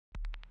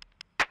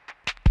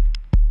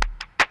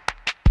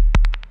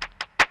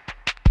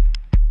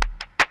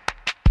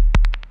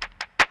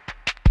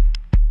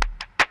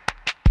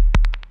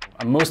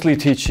I'm mostly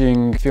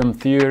teaching film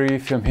theory,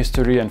 film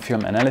history and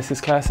film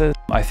analysis classes.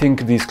 I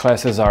think these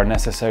classes are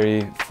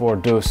necessary for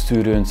those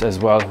students as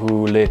well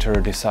who later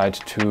decide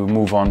to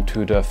move on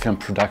to the film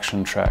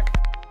production track.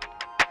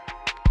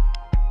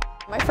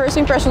 My first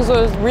impressions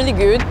was really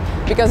good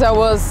because I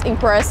was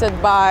impressed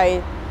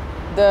by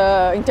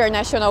the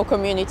international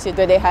community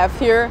that they have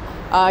here,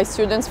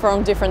 students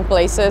from different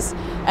places,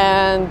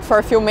 and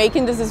for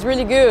filmmaking this is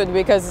really good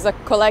because it's a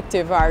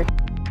collective art.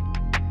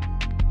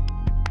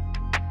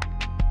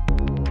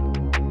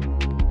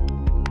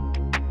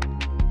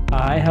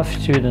 I have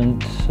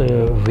students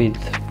with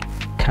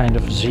kind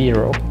of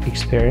zero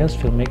experience,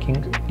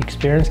 filmmaking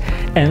experience,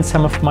 and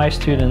some of my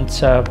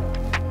students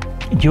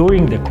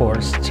during the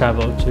course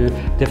travel to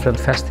different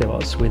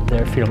festivals with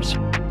their films.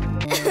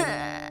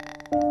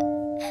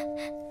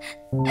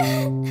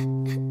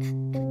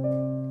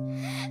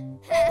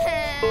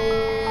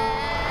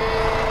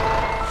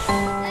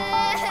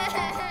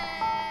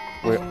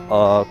 We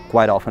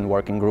quite often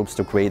work in groups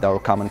to create our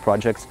common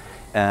projects.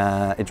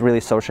 It really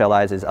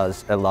socializes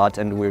us a lot,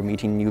 and we're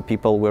meeting new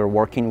people, we're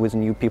working with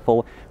new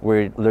people,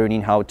 we're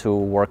learning how to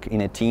work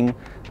in a team.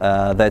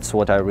 That's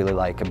what I really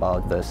like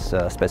about this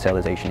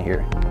specialization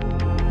here.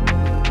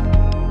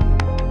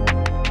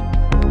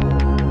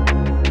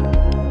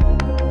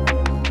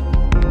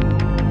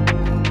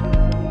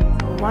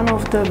 One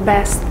of the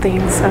best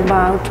things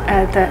about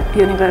the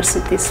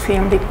university's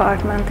film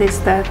department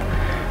is that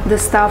the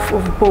staff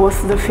of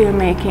both the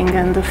filmmaking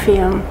and the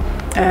film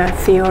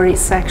theory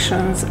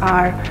sections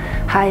are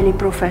highly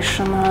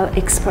professional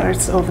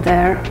experts of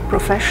their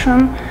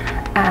profession,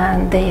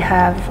 and they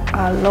have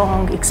a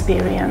long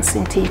experience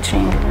in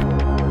teaching.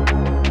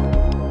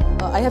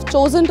 I have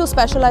chosen to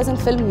specialize in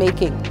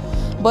filmmaking,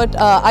 but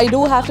I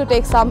do have to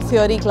take some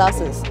theory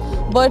classes.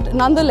 But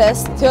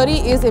nonetheless, theory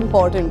is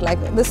important. Like,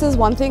 this is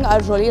one thing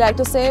I'd really like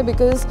to say,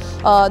 because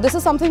this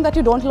is something that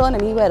you don't learn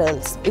anywhere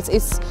else.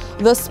 It's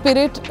the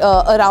spirit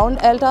around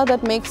ELTE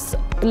that makes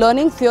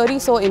learning theory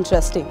so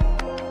interesting.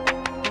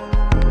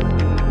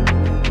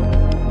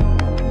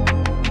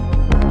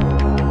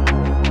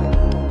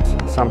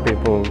 Some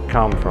people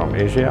come from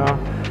Asia,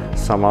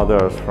 some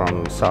others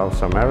from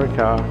South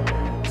America,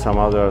 some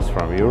others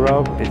from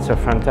Europe. It's a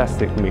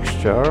fantastic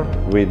mixture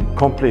with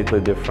completely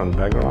different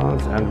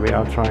backgrounds, and we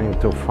are trying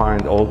to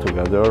find all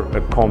together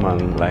a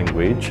common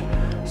language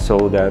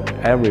so that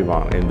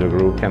everyone in the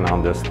group can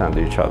understand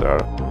each other.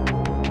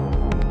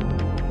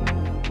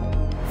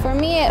 For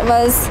me, it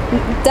was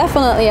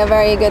definitely a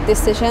very good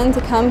decision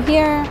to come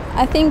here.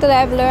 I think that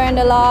I've learned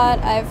a lot.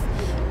 I've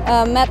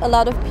met a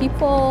lot of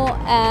people,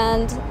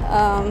 and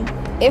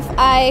if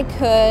I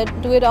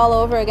could do it all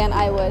over again,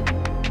 I would.